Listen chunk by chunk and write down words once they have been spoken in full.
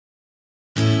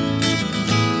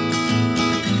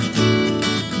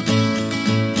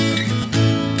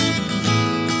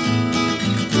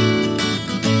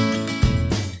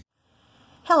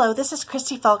Hello, this is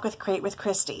Christy Fulk with Create with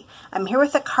Christy. I'm here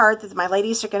with a card that my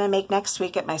ladies are going to make next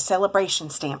week at my Sale-A-Bration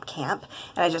stamp camp,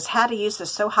 and I just had to use the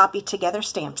So Hoppy Together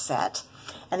stamp set.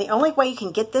 And the only way you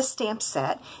can get this stamp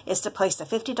set is to place a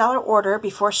 $50 order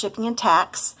before shipping and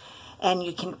tax, and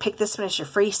you can pick this one as your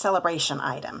free celebration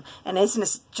item. And isn't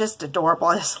it just adorable?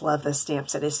 I just love this stamp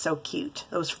set. It's so cute.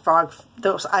 Those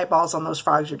eyeballs on those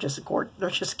frogs are just gorgeous. They're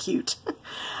just cute.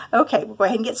 Okay, we'll go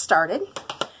ahead and get started.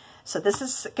 So this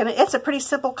is it's a pretty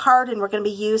simple card, and we're going to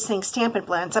be using Stampin'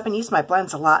 Blends. I've been using my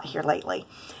blends a lot here lately.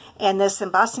 And this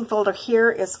embossing folder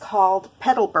here is called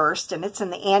Petal Burst, and it's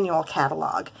in the annual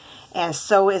catalog. And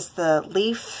so is the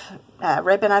leaf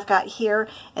ribbon I've got here.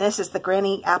 And this is the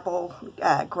Granny Apple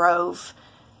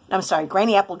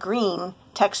Granny Apple Green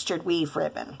textured weave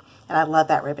ribbon. And I love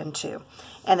that ribbon too.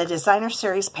 And the Designer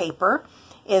Series paper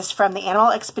is from the Annual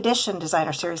Expedition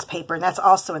Designer Series paper, and that's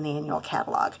also in the annual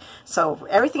catalog. So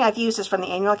everything I've used is from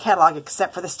the annual catalog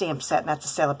except for the stamp set, and that's a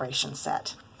Sale-A-Bration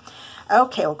set.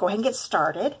 Okay, we'll go ahead and get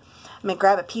started. I'm going to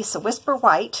grab a piece of Whisper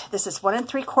White. This is 1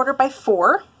 3/4 by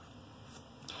 4.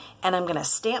 And I'm going to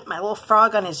stamp my little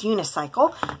frog on his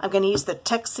unicycle. I'm going to use the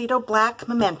Tuxedo Black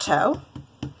Memento.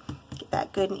 Get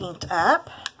that good and inked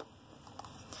up.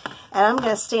 And I'm going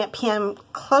to stamp him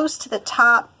close to the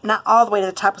top, not all the way to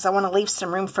the top, because I want to leave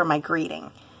some room for my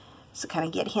greeting. So kind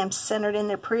of get him centered in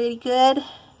there pretty good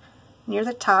near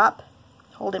the top.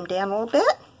 Hold him down a little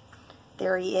bit.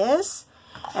 There he is.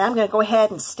 And I'm going to go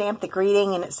ahead and stamp the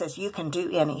greeting, and it says, "You can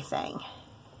do anything."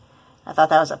 I thought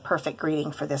that was a perfect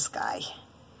greeting for this guy,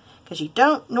 because you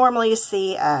don't normally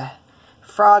see a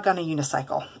frog on a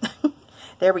unicycle.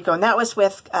 There we go. And that was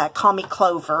with Call Me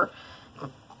Clover.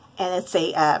 And it's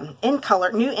a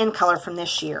new in color from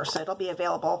this year, so it'll be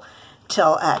available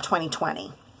till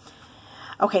 2020.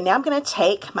 Okay, now I'm going to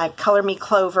take my Color Me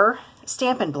Clover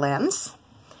Stampin' Blends,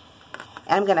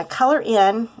 and I'm going to color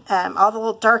in all the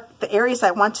little the areas I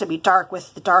want to be dark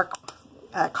with the dark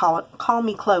Call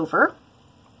Me Clover.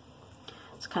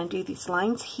 Let's kind of do these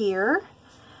lines here,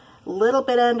 a little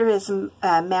bit under his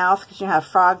mouth, because you know how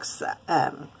frogs,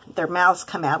 their mouths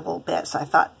come out a little bit, so I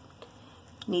thought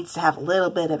needs to have a little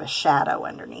bit of a shadow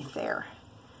underneath there.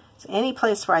 So any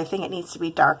place where I think it needs to be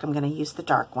dark, I'm going to use the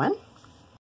dark one.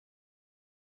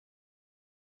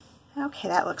 Okay,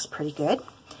 that looks pretty good.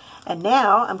 And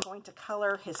now I'm going to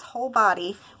color his whole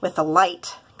body with the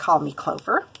light Call Me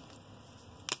Clover.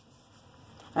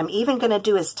 I'm even going to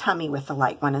do his tummy with the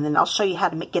light one, and then I'll show you how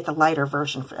to get the lighter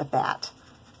version of that.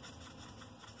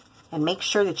 And make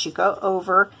sure that you go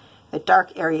over the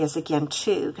dark areas again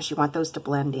too, because you want those to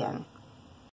blend in.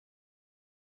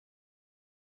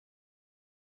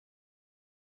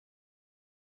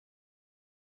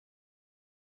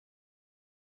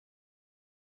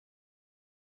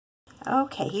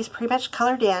 Okay, he's pretty much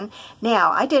colored in.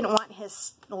 Now, I didn't want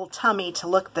his little tummy to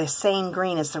look the same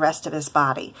green as the rest of his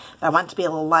body, but I want it to be a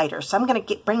little lighter. So I'm going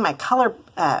to bring my color,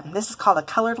 this is called a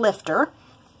color lifter,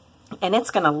 and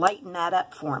it's going to lighten that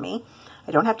up for me.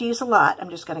 I don't have to use a lot. I'm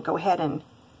just going to go ahead and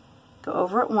go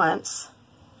over it once.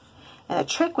 And the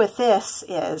trick with this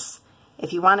is,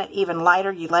 if you want it even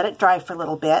lighter, you let it dry for a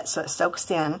little bit so it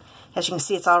soaks in. As you can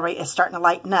see, it's starting to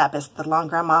lighten up as the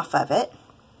longer I'm off of it.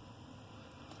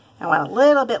 I want a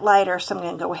little bit lighter, so I'm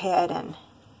going to go ahead and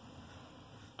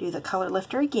do the color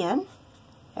lifter again.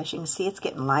 As you can see, it's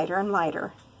getting lighter and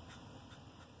lighter.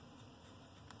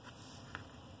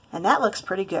 And that looks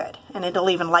pretty good. And it'll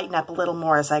even lighten up a little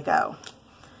more as I go.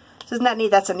 So isn't that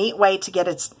neat? That's a neat way to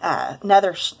get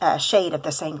another shade of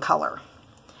the same color.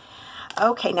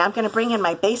 Okay, now I'm going to bring in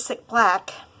my basic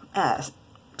black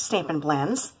Stampin'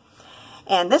 Blends.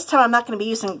 And this time I'm not going to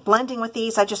be blending with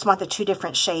these. I just want the 2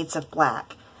 different shades of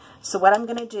black. So what I'm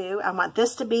going to do, I want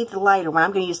this to be the lighter one.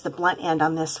 I'm going to use the blunt end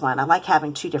on this one. I like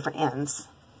having 2 different ends.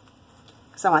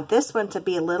 So I want this one to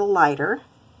be a little lighter.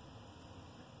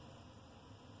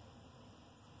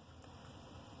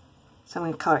 So I'm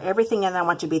going to color everything in. I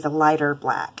want to be the lighter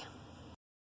black.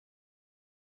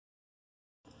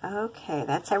 Okay,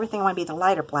 that's everything. I want to be the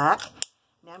lighter black.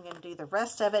 Now I'm going to do the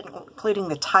rest of it, including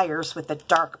the tires, with the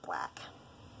dark black.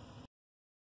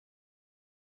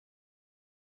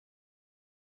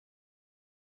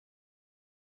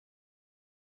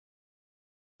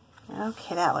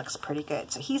 Okay, that looks pretty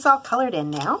good. So he's all colored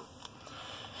in now.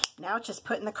 Now it's just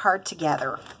putting the card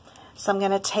together. So I'm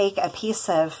going to take a piece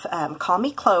of Call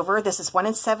Me Clover. This is 1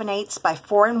 7/8 by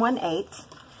 4 1/8.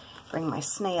 Bring my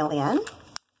snail in.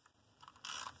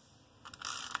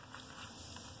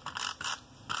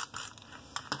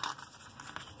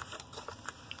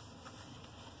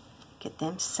 Get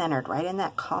them centered right in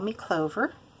that Call Me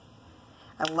Clover.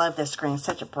 I love this green. It's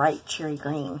such a bright cherry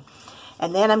green.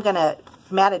 And then I'm going to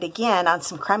mat it again on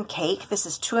some crumb cake. This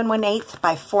is 2 1/8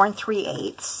 by 4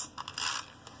 3/8.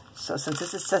 So since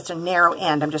this is such a narrow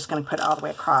end, I'm just going to put it all the way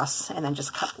across and then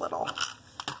just cut little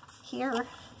here.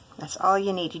 That's all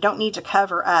you need. You don't need to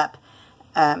cover up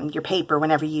your paper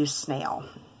whenever you use snail,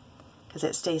 because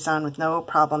it stays on with no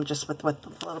problem just with what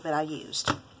the little bit I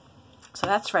used. So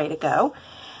that's ready to go.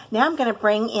 Now I'm going to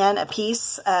bring in a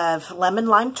piece of lemon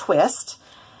lime twist.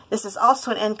 This is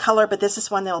also an end color, but this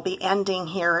is one that will be ending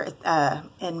here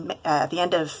in the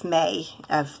end of May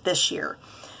of this year.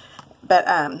 But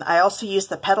I also use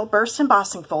the Petal Burst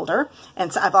embossing folder,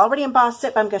 and so I've already embossed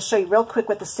it, but I'm going to show you real quick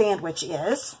what the sandwich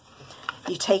is.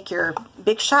 You take your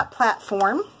Big Shot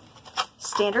platform,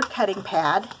 standard cutting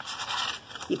pad,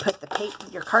 you put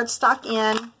your cardstock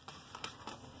in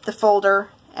the folder,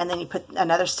 and then you put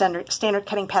another standard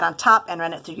cutting pad on top and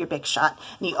run it through your Big Shot.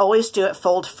 And you always do it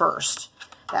fold first.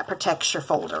 That protects your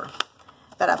folder.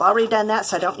 But I've already done that,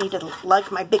 so I don't need to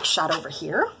lug my Big Shot over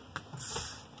here.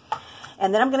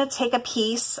 And then I'm going to take a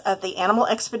piece of the Animal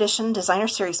Expedition Designer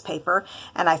Series paper,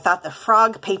 and I thought the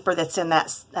frog paper that's in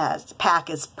that pack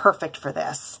is perfect for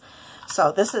this.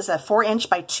 So this is a 4"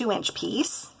 by 2"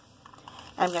 piece.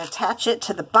 I'm going to attach it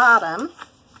to the bottom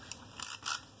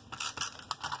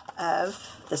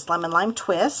of this lemon lime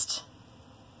twist.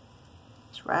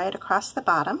 It's right across the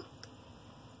bottom.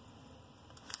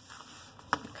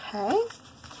 Okay.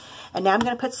 And now I'm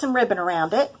going to put some ribbon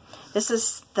around it. This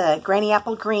is the Granny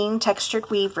Apple Green textured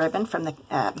weave ribbon from the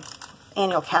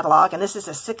annual catalog, and this is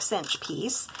a 6"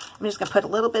 piece. I'm just going to put a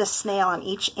little bit of snail on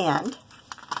each end,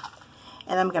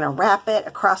 and I'm going to wrap it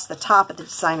across the top of the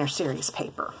Designer Series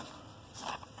paper.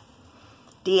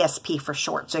 DSP for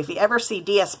short. So if you ever see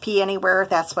DSP anywhere,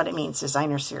 that's what it means,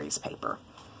 Designer Series paper.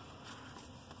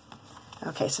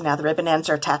 Okay, so now the ribbon ends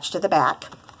are attached to the back.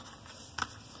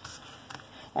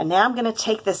 And now I'm going to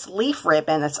take this leaf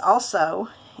ribbon that's also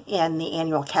in the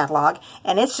annual catalog,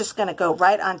 and it's just going to go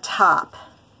right on top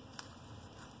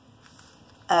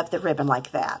of the ribbon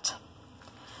like that.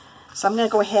 So I'm going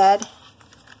to go ahead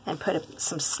and put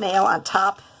some snail on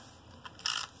top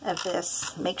of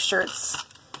this. Make sure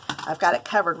I've got it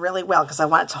covered really well because I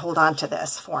want it to hold on to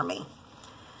this for me.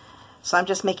 So I'm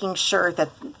just making sure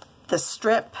that the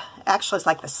strip, actually it's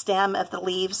like the stem of the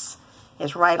leaves,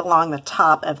 is right along the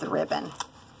top of the ribbon.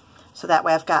 So that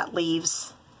way I've got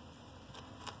leaves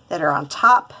that are on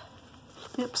top,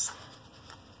 oops,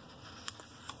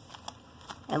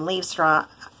 and leaves are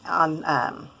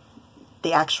on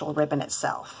the actual ribbon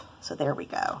itself. So there we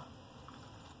go.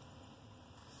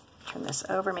 Turn this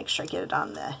over, make sure I get it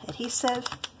on the adhesive,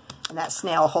 and that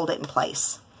snail will hold it in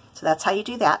place. So that's how you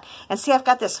do that. And see, I've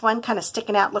got this one kind of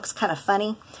sticking out, looks kind of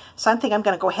funny. So I think I'm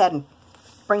going to go ahead and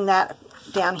bring that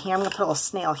down here. I'm going to put a little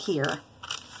snail here.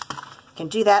 You can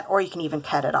do that, or you can even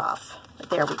cut it off. But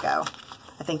there we go.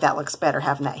 I think that looks better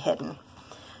having that hidden.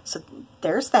 So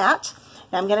there's that.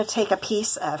 Now I'm going to take a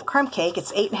piece of crumb cake.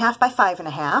 It's 8½ by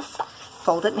 5½.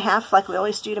 Fold it in half like we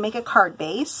always do to make a card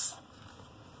base.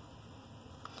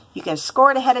 You can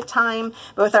score it ahead of time,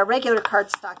 but with our regular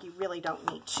cardstock, you really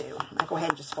don't need to. I go ahead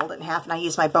and just fold it in half, and I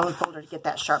use my bone folder to get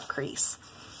that sharp crease.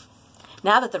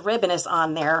 Now that the ribbon is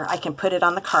on there, I can put it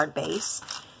on the card base.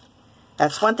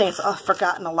 That's one thing that's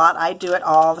forgotten a lot. I do it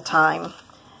all the time.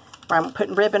 I'm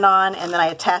putting ribbon on, and then I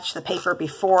attach the paper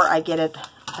before I get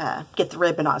the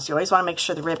ribbon on. So you always want to make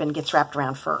sure the ribbon gets wrapped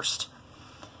around first.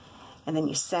 And then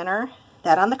you center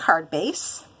that on the card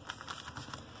base.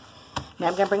 Now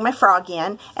I'm going to bring my frog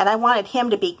in, and I wanted him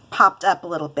to be popped up a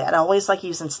little bit. I always like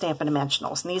using Stampin'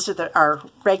 Dimensionals, and these are our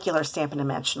regular Stampin'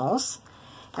 Dimensionals.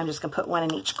 I'm just going to put one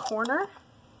in each corner.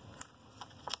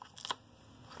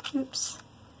 Oops.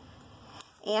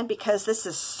 And because this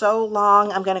is so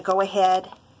long, I'm going to go ahead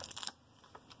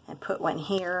and put one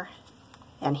here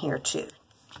and here too,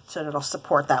 so that it'll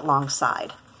support that long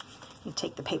side. You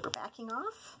take the paper backing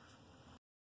off.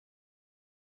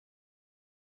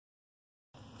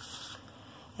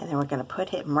 And then we're going to put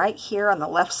him right here on the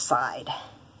left side.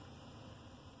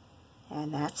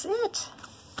 And that's it.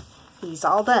 He's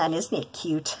all done. Isn't he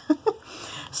cute?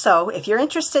 So if you're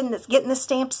interested in getting the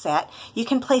stamp set, you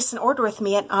can place an order with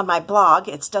me on my blog.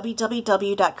 It's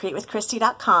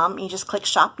www.createwithchristy.com. You just click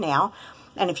Shop Now.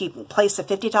 And if you place a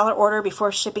 $50 order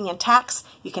before shipping and tax,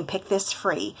 you can pick this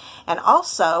free. And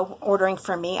also, ordering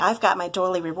from me, I've got my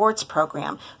doily rewards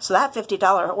program. So that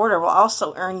 $50 order will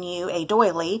also earn you a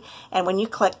doily. And when you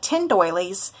collect 10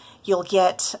 doilies, you'll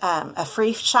get a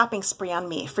free shopping spree on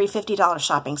me, a free $50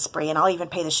 shopping spree, and I'll even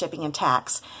pay the shipping and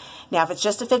tax. Now, if it's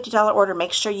just a $50 order,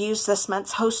 make sure you use this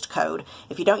month's host code.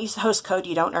 If you don't use the host code,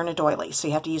 you don't earn a doily, so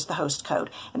you have to use the host code.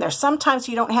 And there's sometimes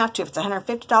you don't have to. If it's a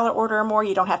 $150 order or more,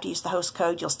 you don't have to use the host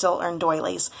code. You'll still earn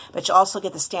doilies, but you'll also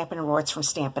get the Stampin' Rewards from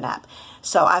Stampin' Up.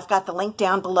 So I've got the link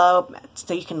down below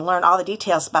so you can learn all the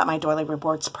details about my doily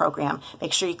rewards program.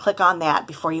 Make sure you click on that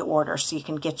before you order so you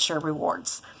can get your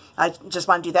rewards. I just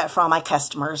want to do that for all my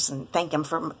customers and thank them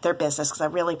for their business because I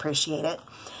really appreciate it.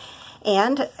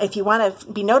 And if you want to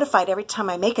be notified every time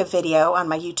I make a video on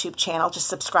my YouTube channel, just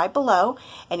subscribe below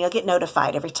and you'll get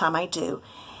notified every time I do.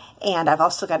 And I've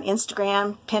also got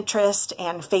Instagram, Pinterest,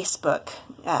 and Facebook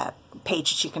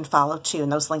pages you can follow too,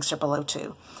 and those links are below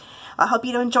too. I hope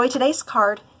you enjoy today's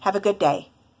card. Have a good day.